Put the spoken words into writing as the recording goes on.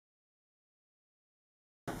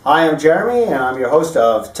Hi, I'm Jeremy, and I'm your host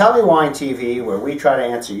of Tell Me Wine TV, where we try to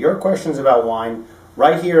answer your questions about wine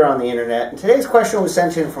right here on the internet. And today's question was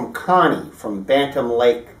sent in from Connie from Bantam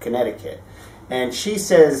Lake, Connecticut. And she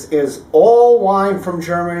says, is all wine from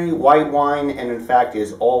Germany white wine? And in fact,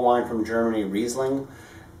 is all wine from Germany Riesling?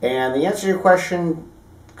 And the answer to your question,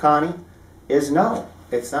 Connie, is no.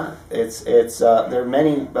 It's not. There are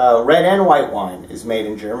many, red and white wine is made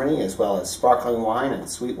in Germany, as well as sparkling wine and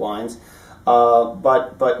sweet wines.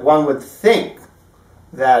 But one would think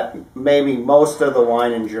that maybe most of the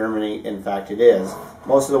wine in Germany, in fact it is,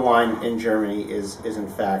 most of the wine in Germany is in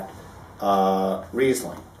fact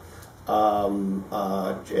Riesling.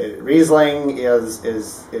 Riesling is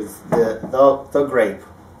the grape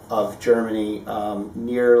of Germany.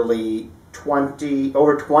 Nearly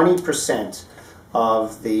over 20%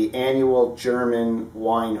 of the annual German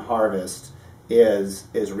wine harvest is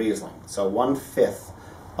Riesling. So 1/5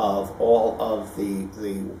 of all of the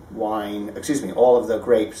wine, all of the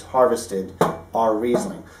grapes harvested are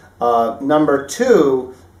Riesling. Number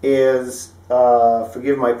two is,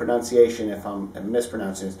 forgive my pronunciation if I'm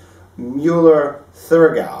mispronouncing this,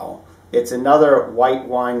 Müller-Thurgau. It's another white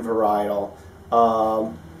wine varietal,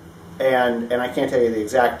 and I can't tell you the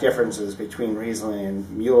exact differences between Riesling and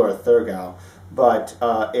Müller-Thurgau, but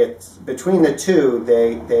it's between the two,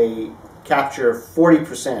 they capture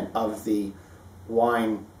 40% of the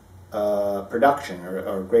wine production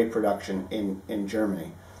or grape production in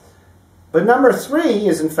Germany. But number three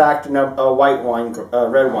is in fact a white wine,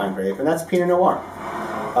 red wine grape, and that's Pinot Noir.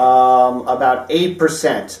 About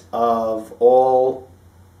 8% of all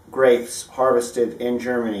grapes harvested in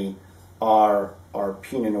Germany are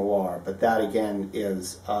Pinot Noir, but that again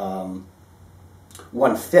is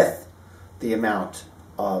 1/5 the amount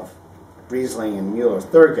of Riesling and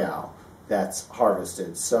Müller-Thurgau that's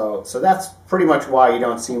harvested. So that's pretty much why you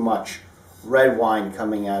don't see much red wine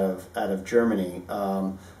coming out of Germany.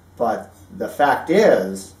 But the fact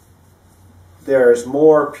is, there's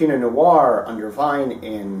more Pinot Noir under vine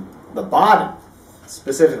in the Baden,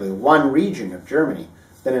 specifically one region of Germany,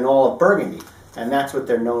 than in all of Burgundy, and that's what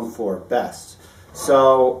they're known for best.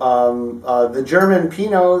 So the German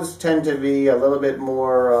Pinots tend to be a little bit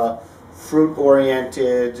more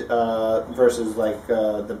fruit-oriented versus like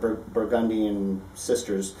the Burgundian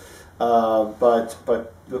sisters, but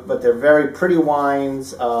they're very pretty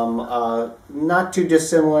wines, not too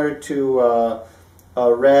dissimilar to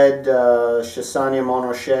a red Chassagne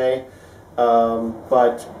Montrachet,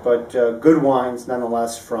 but good wines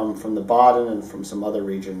nonetheless from the Baden and from some other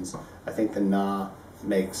regions. I think the Na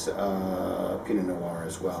makes Pinot Noir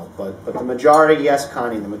as well, but the majority, yes,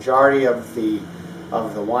 Connie, the majority of the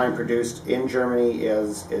wine produced in Germany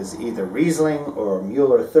is either Riesling or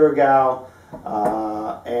Müller-Thurgau,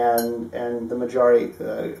 and the majority,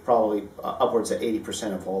 probably upwards of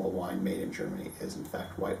 80% of all the wine made in Germany is in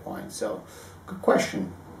fact white wine. So, good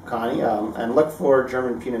question, Connie, and look for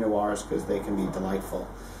German Pinot Noirs because they can be delightful.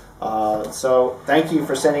 So, thank you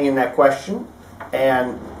for sending in that question,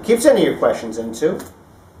 and keep sending your questions into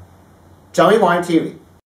Tell Me Wine TV.